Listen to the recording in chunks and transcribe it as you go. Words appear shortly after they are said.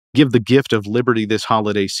Give the gift of liberty this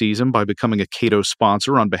holiday season by becoming a Cato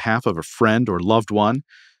sponsor on behalf of a friend or loved one.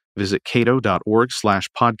 Visit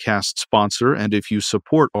cato.org/podcast sponsor, and if you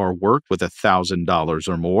support our work with $1,000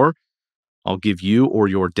 or more, I'll give you or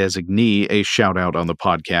your designee a shout-out on the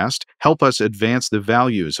podcast. Help us advance the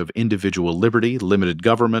values of individual liberty, limited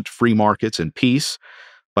government, free markets, and peace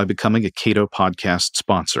by becoming a Cato podcast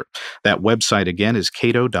sponsor. That website again is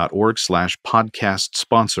cato.org/podcast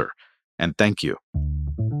sponsor. And thank you.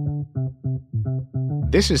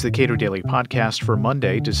 This is the Cato Daily Podcast for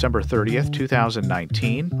Monday, December 30th,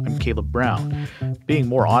 2019. I'm Caleb Brown. Being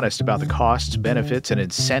more honest about the costs, benefits, and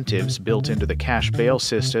incentives built into the cash bail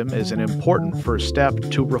system is an important first step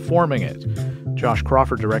to reforming it. Josh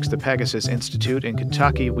Crawford directs the Pegasus Institute in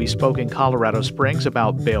Kentucky. We spoke in Colorado Springs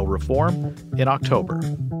about bail reform in October.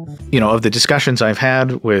 Of the discussions I've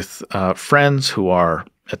had with friends who are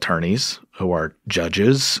attorneys, who are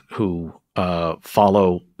judges, who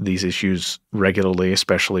follow these issues regularly,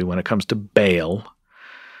 especially when it comes to bail,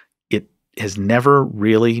 it has never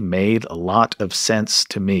really made a lot of sense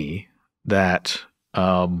to me that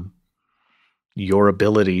your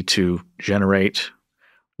ability to generate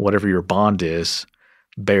whatever your bond is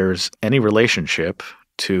bears any relationship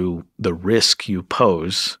to the risk you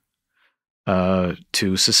pose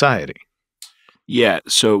to society. Yeah,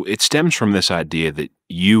 so it stems from this idea that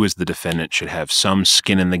you as the defendant should have some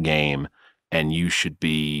skin in the game and you should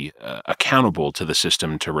be accountable to the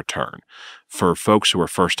system to return. For folks who are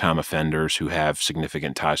first-time offenders who have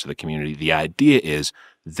significant ties to the community, the idea is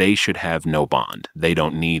they should have no bond. They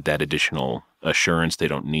don't need that additional assurance. They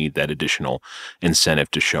don't need that additional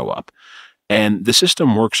incentive to show up. And the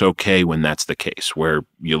system works okay when that's the case, where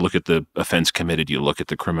you look at the offense committed, you look at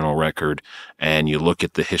the criminal record, and you look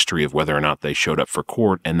at the history of whether or not they showed up for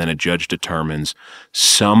court, and then a judge determines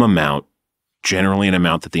some amount, generally an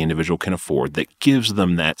amount that the individual can afford, that gives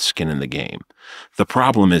them that skin in the game. The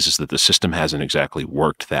problem is that the system hasn't exactly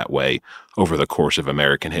worked that way over the course of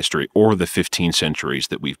American history or the 15 centuries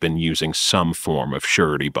that we've been using some form of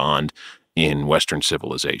surety bond in Western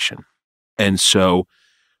civilization. And so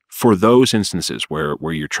for those instances where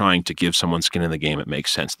you're trying to give someone skin in the game, it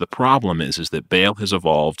makes sense. The problem is that bail has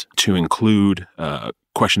evolved to include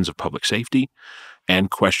questions of public safety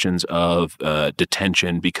and questions of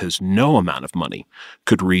detention, because no amount of money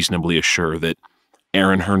could reasonably assure that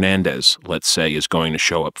Aaron Hernandez, let's say, is going to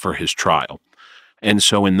show up for his trial. And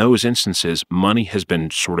so in those instances, money has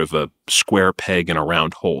been sort of a square peg in a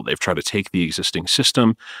round hole. They've tried to take the existing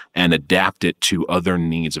system and adapt it to other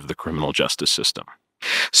needs of the criminal justice system.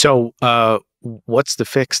 So what's the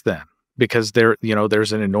fix then? Because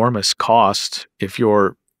there's an enormous cost if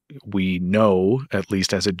we know, at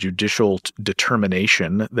least as a judicial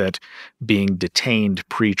determination, that being detained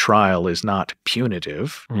pre-trial is not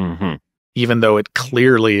punitive, even though it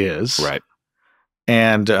clearly is. Right.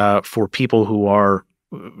 And for people who are,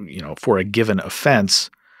 for a given offense,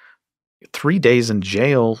 3 days in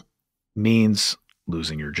jail means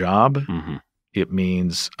losing your job. It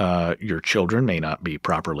means your children may not be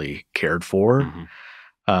properly cared for.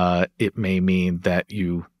 It may mean that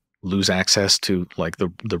you lose access to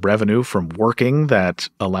the revenue from working that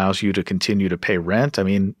allows you to continue to pay rent. I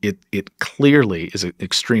mean, it clearly is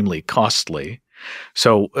extremely costly.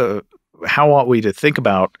 So how ought we to think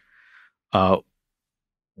about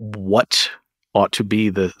what ought to be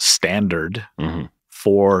the standard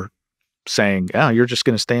for saying, you're just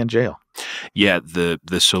going to stay in jail? Yeah,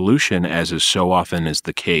 the solution, as is so often is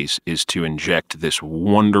the case, is to inject this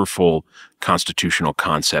wonderful constitutional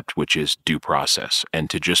concept, which is due process, and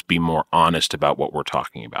to just be more honest about what we're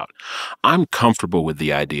talking about. I'm comfortable with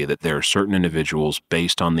the idea that there are certain individuals,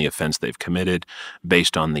 based on the offense they've committed,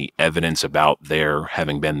 based on the evidence about their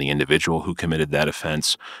having been the individual who committed that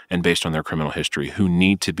offense, and based on their criminal history, who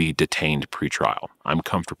need to be detained pretrial. I'm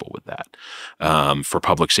comfortable with that for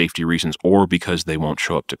public safety reasons or because they won't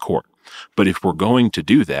show up to court. But if we're going to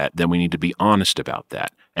do that, then we need to be honest about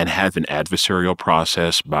that and have an adversarial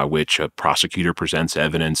process by which a prosecutor presents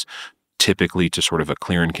evidence, typically to sort of a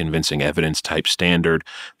clear and convincing evidence type standard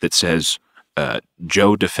that says,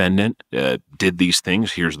 Joe defendant did these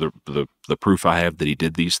things. Here's the proof I have that he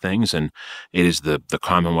did these things. And it is the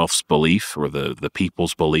Commonwealth's belief or the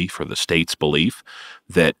people's belief or the state's belief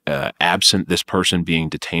that absent this person being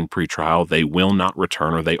detained pretrial, they will not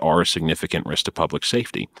return or they are a significant risk to public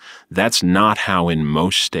safety. That's not how in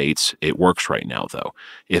most states it works right now, though.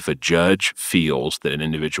 If a judge feels that an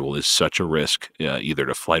individual is such a risk, either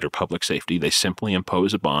to flight or public safety, they simply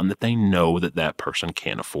impose a bond that they know that that person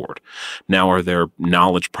can't afford. Now, are there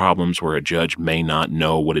knowledge problems where a judge may not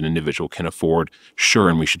know what an individual can afford? Sure,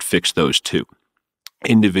 and we should fix those too.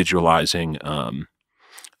 Individualizing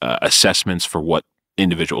assessments for what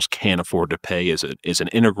individuals can afford to pay is an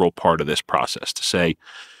integral part of this process. To say,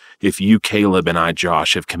 if you, Caleb, and I,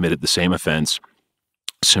 Josh, have committed the same offense,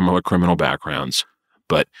 similar criminal backgrounds,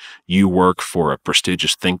 but you work for a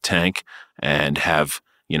prestigious think tank and have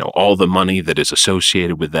all the money that is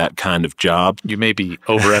associated with that kind of job. You may be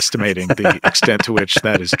overestimating the extent to which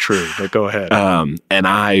that is true, but go ahead. And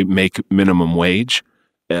I make minimum wage.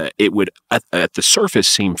 It would, at the surface,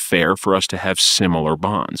 seem fair for us to have similar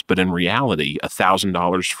bonds. But in reality,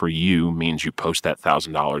 $1,000 for you means you post that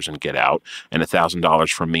 $1,000 and get out. And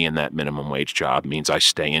 $1,000 for me in that minimum wage job means I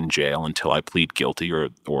stay in jail until I plead guilty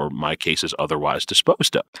or my case is otherwise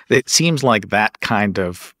disposed of. It seems like that kind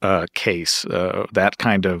of case, that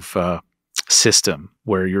kind of system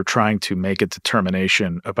where you're trying to make a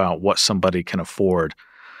determination about what somebody can afford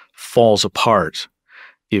falls apart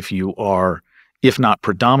if you are, if not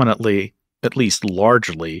predominantly, at least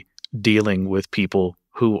largely, dealing with people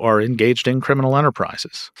who are engaged in criminal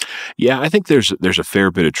enterprises. Yeah, I think there's a fair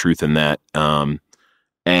bit of truth in that. And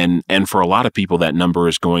for a lot of people, that number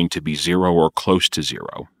is going to be zero or close to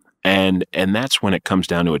zero. And that's when it comes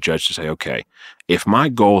down to a judge to say, okay, if my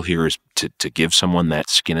goal here is to give someone that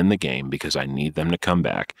skin in the game because I need them to come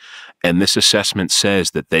back, and this assessment says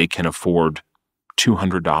that they can afford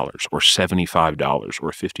 $200 or $75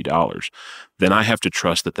 or $50, then I have to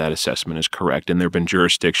trust that that assessment is correct. And there have been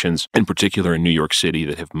jurisdictions, in particular in New York City,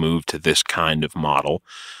 that have moved to this kind of model.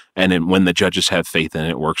 And when the judges have faith in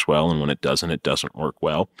it, it works well. And when it doesn't work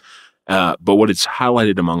well. But what it's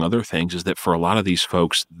highlighted, among other things, is that for a lot of these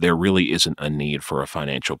folks, there really isn't a need for a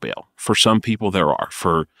financial bail. For some people, there are.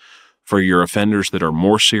 For your offenders that are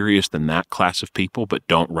more serious than that class of people, but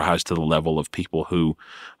don't rise to the level of people who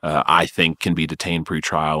I think can be detained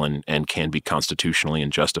pretrial and can be constitutionally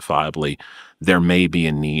and justifiably, there may be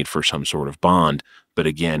a need for some sort of bond. But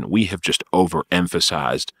again, we have just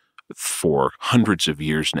overemphasized for hundreds of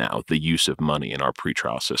years now the use of money in our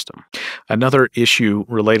pretrial system. Another issue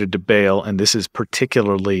related to bail, and this is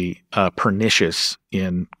particularly pernicious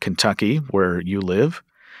in Kentucky, where you live,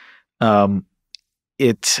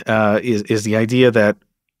 is the idea that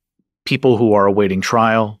people who are awaiting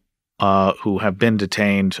trial, who have been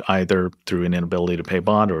detained either through an inability to pay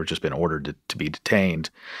bond or just been ordered to be detained,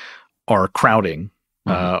 are crowding,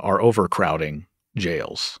 are overcrowding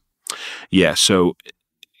jails. Yeah, so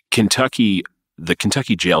the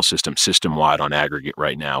Kentucky jail system-wide on aggregate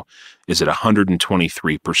right now is at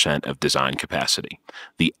 123% of design capacity.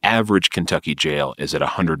 The average Kentucky jail is at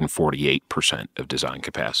 148% of design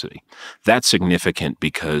capacity. That's significant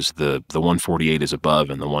because the 148 is above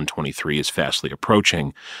and the 123 is fastly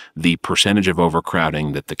approaching the percentage of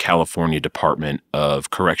overcrowding that the California Department of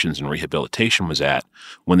Corrections and Rehabilitation was at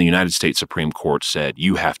when the United States Supreme Court said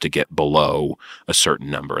you have to get below a certain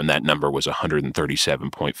number, and that number was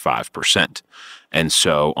 137.5%. And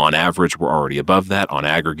so on average, we're already above that. On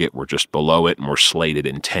aggregate, we're just below it, and we're slated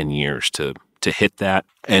in 10 years to hit that.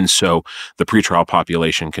 And so the pretrial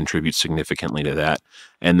population contributes significantly to that.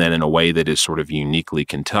 And then in a way that is sort of uniquely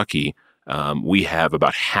Kentucky, we have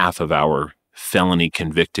about half of our felony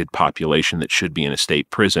convicted population that should be in a state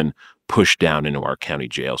prison pushed down into our county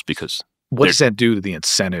jails because what does that do to the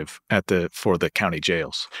incentive for the county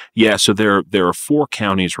jails? Yeah, so there are 4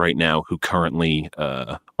 counties right now who currently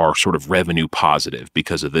are sort of revenue positive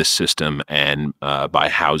because of this system and by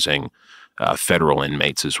housing federal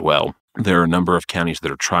inmates as well. There are a number of counties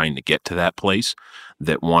that are trying to get to that place,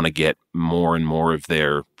 that want to get more and more of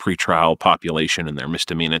their pretrial population and their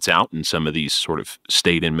misdemeanors out and some of these sort of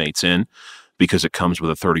state inmates in, because it comes with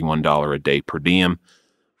a $31 a day per diem.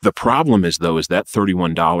 The problem is, though, is that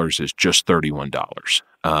 $31 is just $31.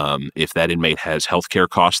 If that inmate has healthcare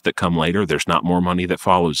costs that come later, there's not more money that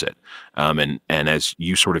follows it. And as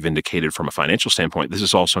you sort of indicated from a financial standpoint, this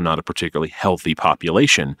is also not a particularly healthy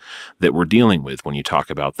population that we're dealing with when you talk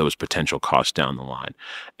about those potential costs down the line.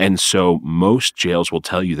 And so most jails will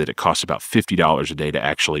tell you that it costs about $50 a day to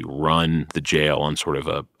actually run the jail on sort of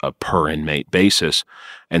a per inmate basis.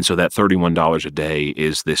 And so that $31 a day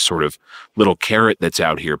is this sort of little carrot that's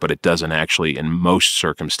out here, but it doesn't actually, in most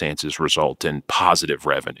circumstances, result in positive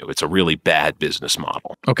revenue. It's a really bad business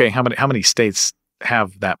model. Okay, how many states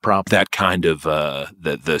have that problem? That kind of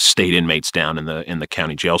the state inmates down in the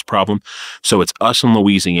county jails problem. So it's us in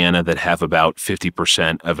Louisiana that have about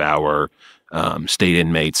 50% of our state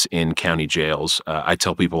inmates in county jails. I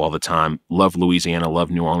tell people all the time, love Louisiana, love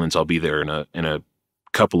New Orleans. I'll be there in a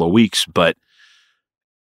couple of weeks, but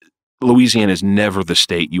Louisiana is never the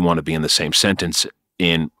state you want to be in the same sentence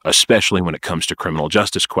especially when it comes to criminal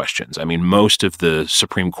justice questions. I mean, most of the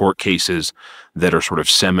Supreme Court cases that are sort of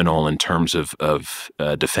seminal in terms of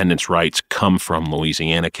defendants' rights come from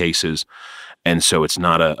Louisiana cases. And so it's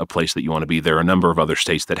not a place that you want to be. There are a number of other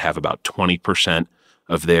states that have about 20%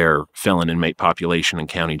 of their felon inmate population in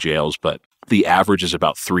county jails, but the average is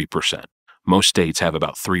about 3%. Most states have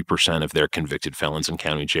about 3% of their convicted felons in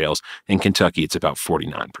county jails. In Kentucky, it's about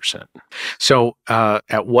 49%. So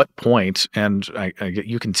at what point, and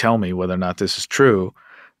you can tell me whether or not this is true,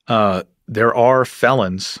 there are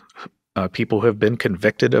felons, people who have been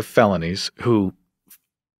convicted of felonies who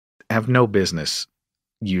have no business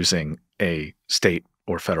using a state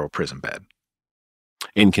or federal prison bed.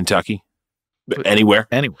 In Kentucky? Anywhere?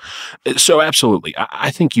 Anywhere. So absolutely. I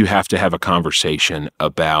think you have to have a conversation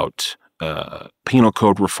about penal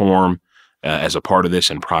code reform as a part of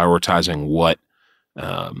this and prioritizing what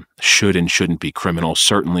should and shouldn't be criminal,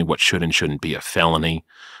 certainly what should and shouldn't be a felony.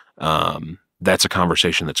 That's a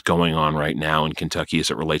conversation that's going on right now in Kentucky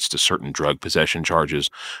as it relates to certain drug possession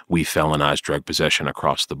charges. We felonize drug possession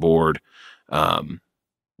across the board.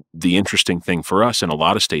 The interesting thing for us, and a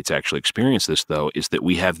lot of states actually experience this, though, is that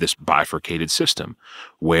we have this bifurcated system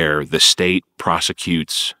where the state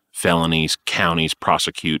prosecutes felonies, counties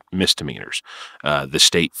prosecute misdemeanors. The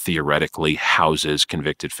state theoretically houses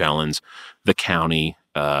convicted felons. The county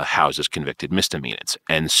houses convicted misdemeanors.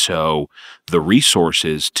 And so the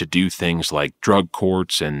resources to do things like drug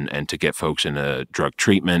courts and to get folks into drug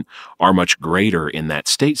treatment are much greater in that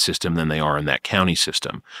state system than they are in that county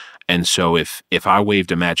system. And so if I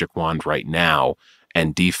waved a magic wand right now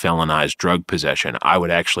and defelonized drug possession, I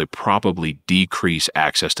would actually probably decrease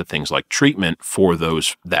access to things like treatment for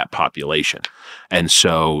that population. And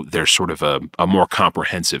so there's sort of a more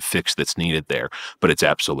comprehensive fix that's needed there, but it's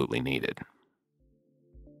absolutely needed.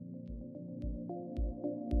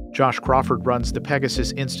 Josh Crawford runs the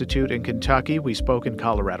Pegasus Institute in Kentucky. We spoke in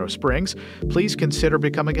Colorado Springs. Please consider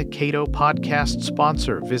becoming a Cato podcast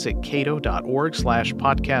sponsor. Visit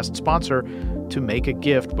cato.org/podcast sponsor to make a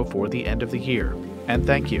gift before the end of the year. And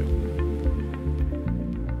thank you.